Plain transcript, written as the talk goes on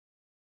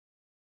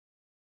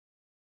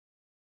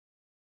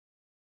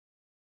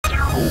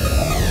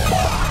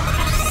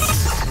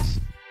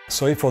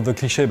Sorry for the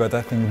cliché, but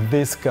I think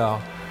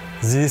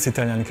this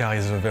Italian car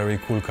is a very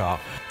cool car.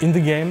 In the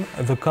game,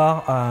 the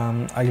car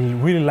I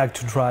really like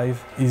to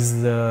drive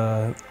is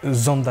the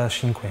Zonda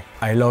Cinque.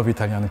 I love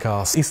Italian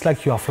cars. It's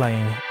like you are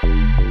flying.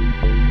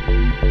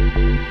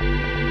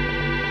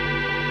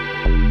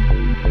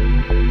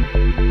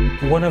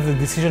 One of the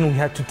decisions we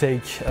had to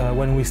take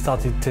when we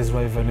started Test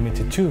Drive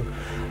Unlimited 2,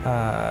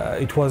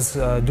 it was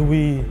do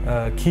we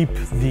keep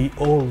the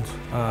old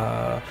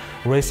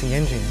racing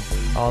engine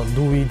or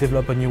do we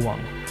develop a new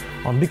one?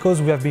 And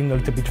because we have been a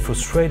little bit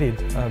frustrated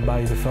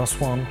by the first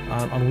one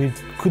and we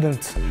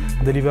couldn't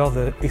deliver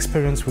the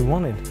experience we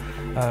wanted,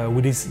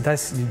 we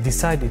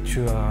decided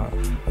to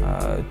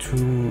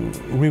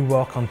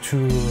rework and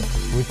to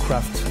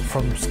recraft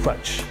from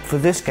scratch. For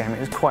this game, it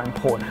was quite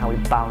important how we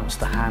balanced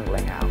the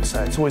handling out.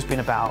 So it's always been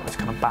about this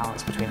kind of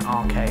balance between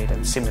arcade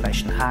and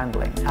simulation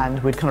handling.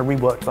 And we'd kind of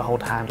reworked the whole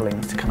handling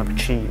to kind of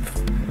achieve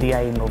the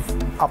aim of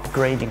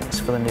upgrading this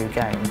for the new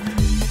game.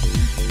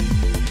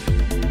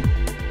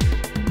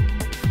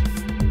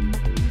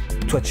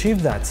 To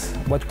achieve that,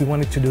 what we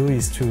wanted to do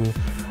is to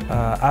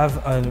have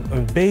a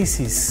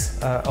basis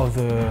of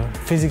the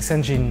physics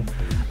engine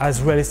as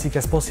realistic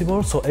as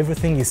possible, so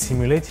everything is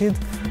simulated.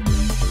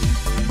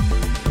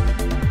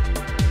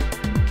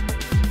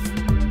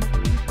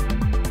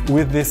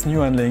 With this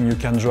new handling, you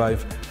can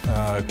drive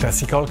a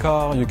classical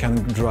car, you can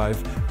drive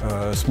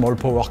small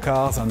power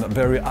cars and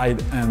very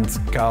high-end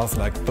cars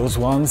like those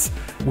ones.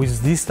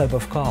 With this type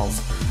of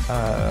cars,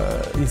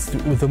 it's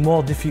the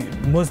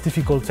most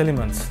difficult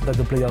element that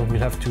the player will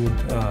have to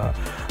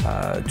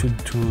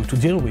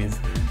deal with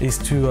is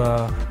to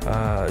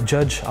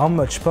judge how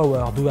much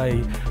power do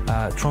I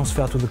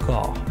transfer to the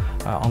car.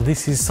 And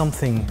this is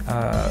something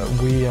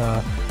we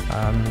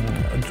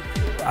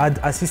add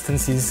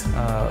assistances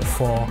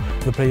for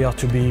the player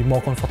to be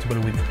more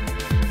comfortable with.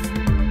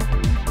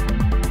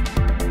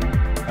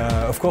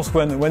 Of course,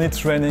 when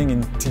it's raining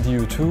in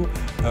TDU2,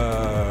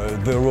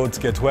 the roads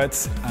get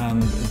wet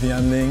and the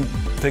handling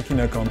takes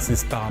into account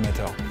this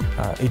parameter.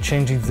 It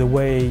changes the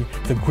way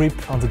the grip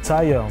and the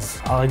tires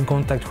are in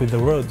contact with the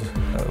road.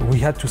 We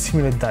had to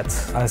simulate that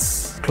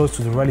as close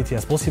to the reality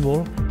as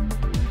possible.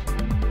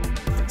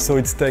 So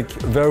it takes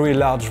a very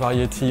large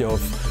variety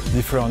of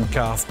different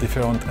cars,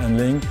 different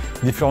handling,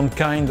 different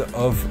kind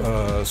of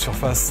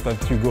surface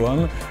that you go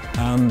on,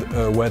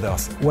 and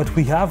weathers. What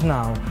we have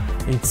now,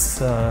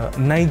 it's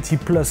 90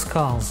 plus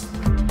cars.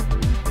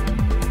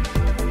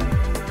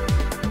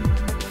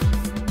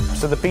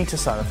 So the beta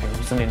side of things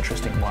was an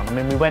interesting one. I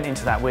mean, we went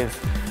into that with,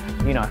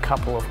 you know, a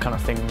couple of kind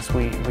of things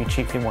we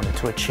chiefly wanted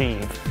to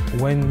achieve.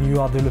 When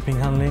you are developing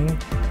handling,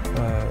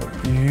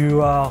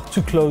 you are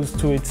too close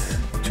to it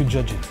to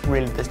judge it.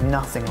 Really, there's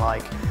nothing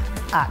like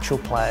actual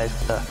players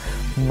with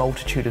a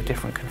multitude of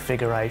different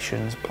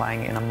configurations,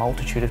 playing in a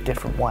multitude of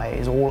different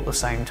ways, all at the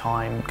same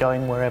time,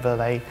 going wherever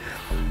they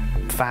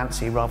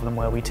fancy rather than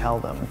where we tell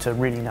them, to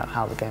really know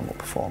how the game will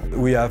perform.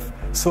 We have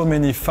so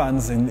many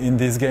fans in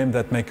this game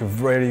that make a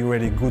really,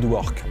 really good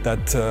work,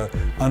 that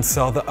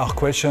answer our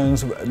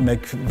questions,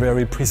 make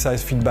very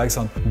precise feedbacks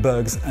on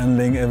bugs,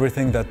 handling,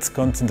 everything that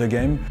counts in the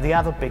game. The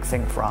other big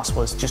thing for us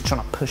was just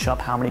trying to push up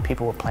how many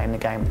people were playing the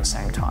game at the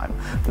same time.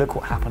 Look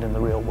what happened in the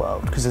real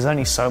world, because there's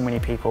only so many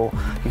people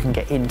you can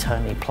get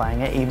internally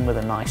playing it, even with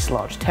a nice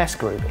large test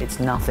group. It's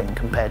nothing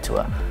compared to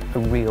a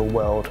real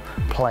world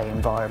play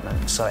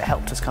environment, so it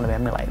helped us kind of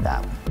emulate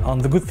that.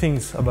 And the good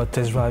things about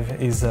Test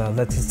Drive is that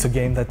it's a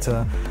game that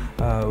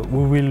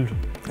we will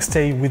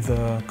stay with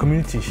the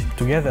community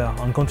together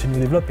and continue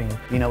developing.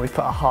 You know, we've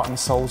put our heart and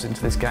souls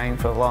into this game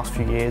for the last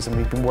few years, and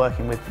we've been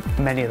working with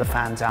many of the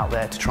fans out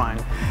there to try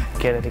and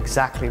get it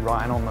exactly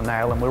right and on the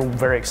nail, and we're all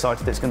very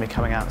excited that it's going to be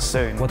coming out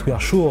soon. What we are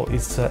sure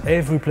is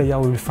every player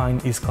will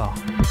find his car.